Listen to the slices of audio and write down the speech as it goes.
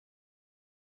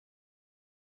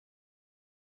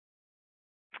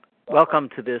Welcome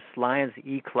to this Lions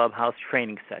e-Clubhouse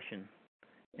training session.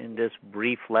 In this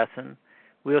brief lesson,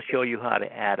 we'll show you how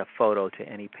to add a photo to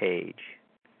any page.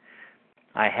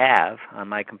 I have on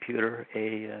my computer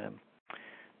a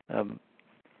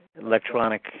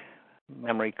electronic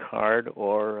memory card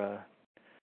or a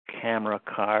camera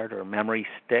card or memory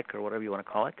stick or whatever you want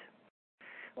to call it.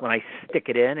 When I stick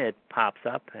it in, it pops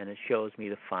up and it shows me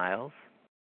the files.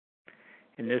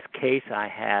 In this case, I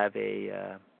have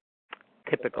a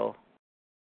typical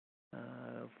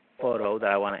photo that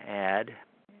I want to add.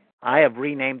 I have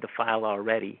renamed the file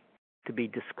already to be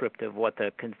descriptive of what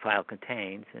the file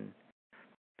contains, and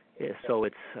so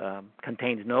it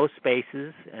contains no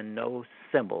spaces and no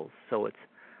symbols. So it's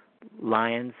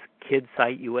Lions Kid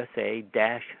Site USA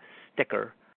dash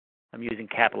sticker. I'm using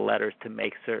capital letters to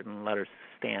make certain letters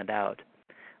stand out.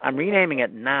 I'm renaming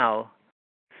it now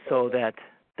so that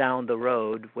down the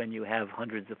road, when you have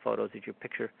hundreds of photos of your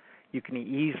picture, you can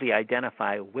easily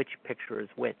identify which picture is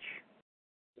which.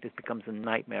 This becomes a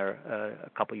nightmare a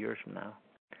couple years from now.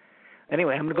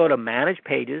 Anyway, I'm going to go to Manage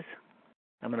Pages.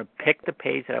 I'm going to pick the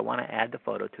page that I want to add the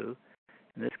photo to.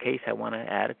 In this case, I want to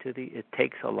add it to the It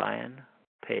Takes a Lion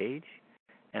page,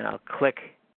 and I'll click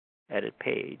Edit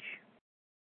Page.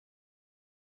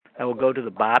 I will go to the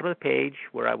bottom of the page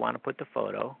where I want to put the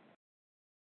photo.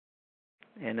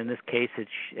 And in this case,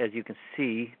 as you can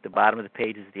see, the bottom of the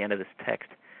page is the end of this text.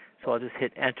 So I'll just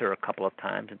hit Enter a couple of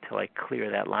times until I clear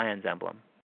that lion's emblem.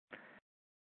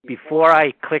 Before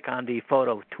I click on the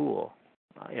photo tool,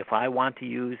 if I want to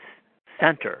use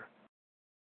Center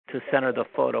to center the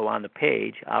photo on the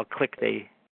page, I'll click the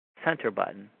Center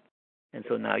button. And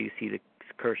so now you see the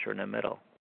cursor in the middle.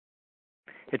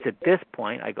 It's at this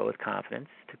point I go with confidence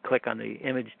to click on the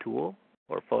Image tool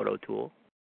or Photo tool.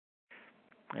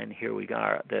 And here we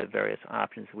are, the various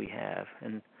options we have.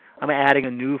 And I'm adding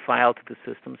a new file to the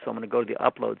system, so I'm going to go to the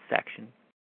Upload section,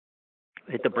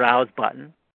 hit the Browse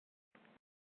button.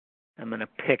 I'm going to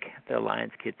pick the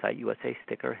Lions Kid Site USA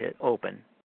sticker, hit Open.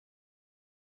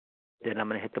 Then I'm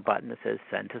going to hit the button that says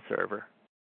Send to Server.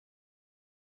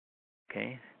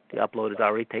 Okay, the upload is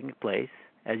already taking place.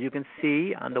 As you can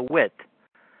see on the width,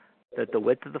 that the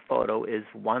width of the photo is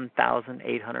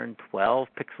 1,812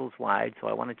 pixels wide, so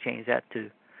I want to change that to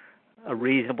a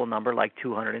reasonable number like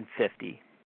 250.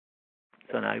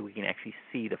 So now we can actually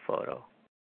see the photo.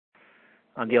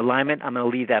 On the alignment, I'm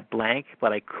going to leave that blank,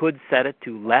 but I could set it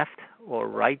to left or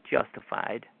right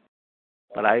justified.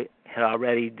 But I had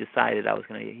already decided I was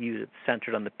going to use it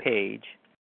centered on the page,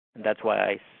 and that's why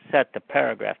I set the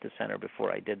paragraph to center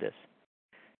before I did this.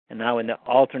 And now in the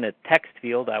alternate text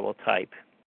field, I will type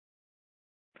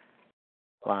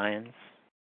Lions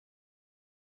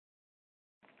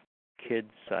Kid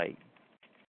Site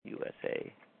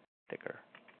USA sticker.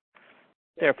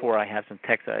 Therefore, I have some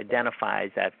text that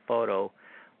identifies that photo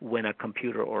when a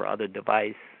computer or other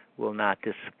device will not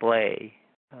display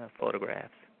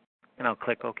photographs. And I'll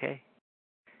click OK.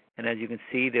 And as you can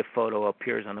see, the photo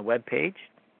appears on the web page.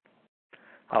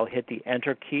 I'll hit the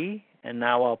Enter key, and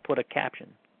now I'll put a caption.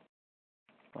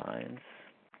 Lions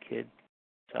Kid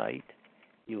Site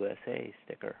USA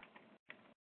sticker.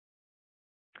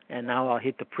 And now I'll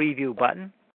hit the Preview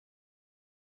button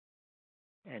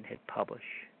and hit Publish.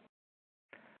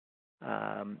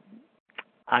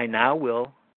 I now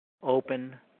will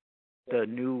open the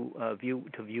new view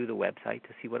to view the website to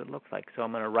see what it looks like. So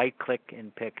I'm going to right-click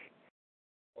and pick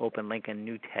Open Link in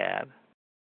New Tab.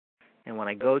 And when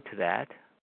I go to that,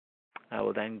 I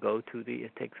will then go to the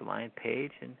It Takes a Lion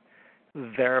page and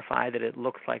verify that it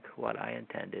looks like what I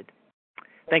intended.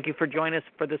 Thank you for joining us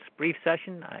for this brief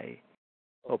session. I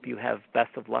hope you have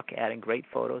best of luck adding great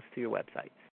photos to your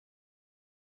website.